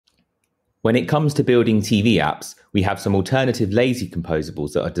When it comes to building TV apps, we have some alternative lazy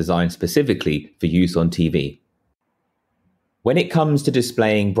composables that are designed specifically for use on TV. When it comes to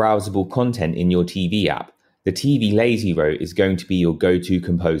displaying browsable content in your TV app, the TV lazy row is going to be your go-to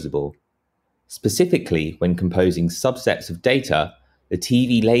composable. Specifically, when composing subsets of data, the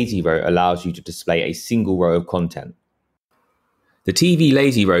TV lazy row allows you to display a single row of content. The TV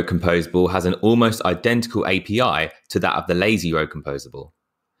lazy row composable has an almost identical API to that of the lazy row composable.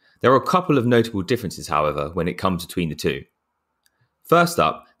 There are a couple of notable differences, however, when it comes between the two. First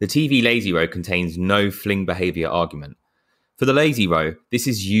up, the TV lazy row contains no fling behavior argument. For the lazy row, this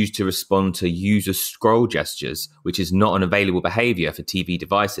is used to respond to user scroll gestures, which is not an available behavior for TV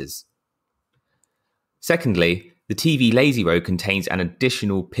devices. Secondly, the TV lazy row contains an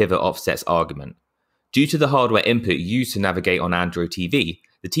additional pivot offsets argument. Due to the hardware input used to navigate on Android TV,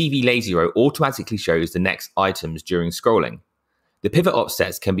 the TV lazy row automatically shows the next items during scrolling. The pivot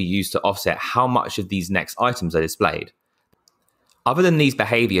offsets can be used to offset how much of these next items are displayed. Other than these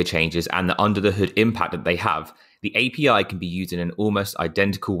behavior changes and the under-the-hood impact that they have, the API can be used in an almost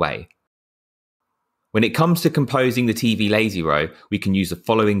identical way. When it comes to composing the TV lazy row, we can use the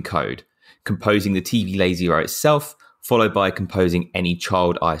following code: composing the TV lazy row itself, followed by composing any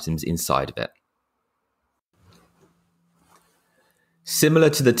child items inside of it. Similar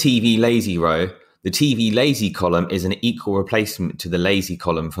to the TV lazy row, the TV lazy column is an equal replacement to the lazy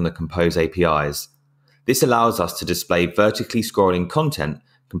column from the Compose APIs. This allows us to display vertically scrolling content,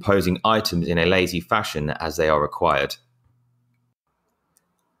 composing items in a lazy fashion as they are required.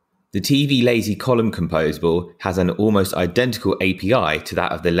 The TV lazy column composable has an almost identical API to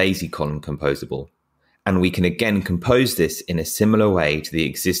that of the lazy column composable, and we can again compose this in a similar way to the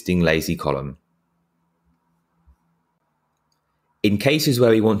existing lazy column. In cases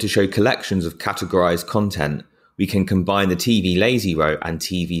where we want to show collections of categorized content, we can combine the TV lazy row and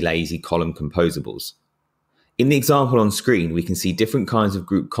TV lazy column composables. In the example on screen, we can see different kinds of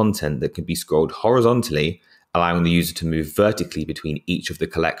group content that can be scrolled horizontally, allowing the user to move vertically between each of the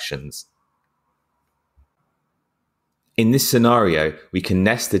collections. In this scenario, we can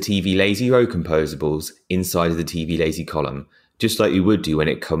nest the TV lazy row composables inside of the TV lazy column, just like we would do when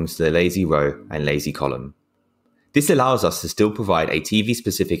it comes to the lazy row and lazy column. This allows us to still provide a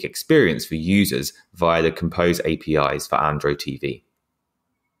TV-specific experience for users via the Compose APIs for Android TV.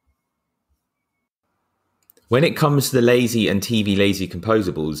 When it comes to the lazy and TV lazy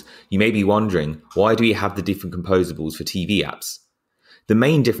composables, you may be wondering, why do we have the different composables for TV apps? The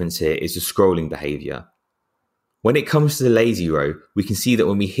main difference here is the scrolling behavior. When it comes to the lazy row, we can see that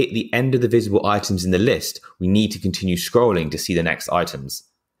when we hit the end of the visible items in the list, we need to continue scrolling to see the next items.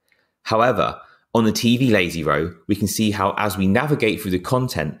 However, on the TV lazy row, we can see how as we navigate through the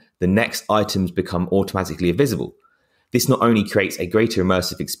content, the next items become automatically visible. This not only creates a greater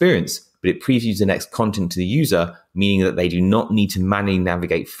immersive experience, but it previews the next content to the user, meaning that they do not need to manually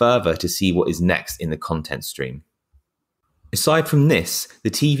navigate further to see what is next in the content stream. Aside from this,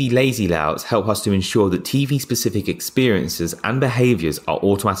 the TV lazy layouts help us to ensure that TV-specific experiences and behaviors are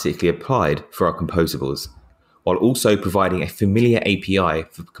automatically applied for our composables, while also providing a familiar API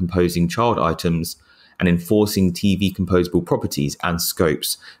for composing child items and enforcing TV composable properties and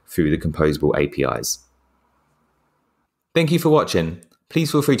scopes through the composable APIs. Thank you for watching.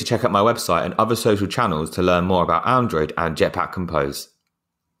 Please feel free to check out my website and other social channels to learn more about Android and Jetpack Compose.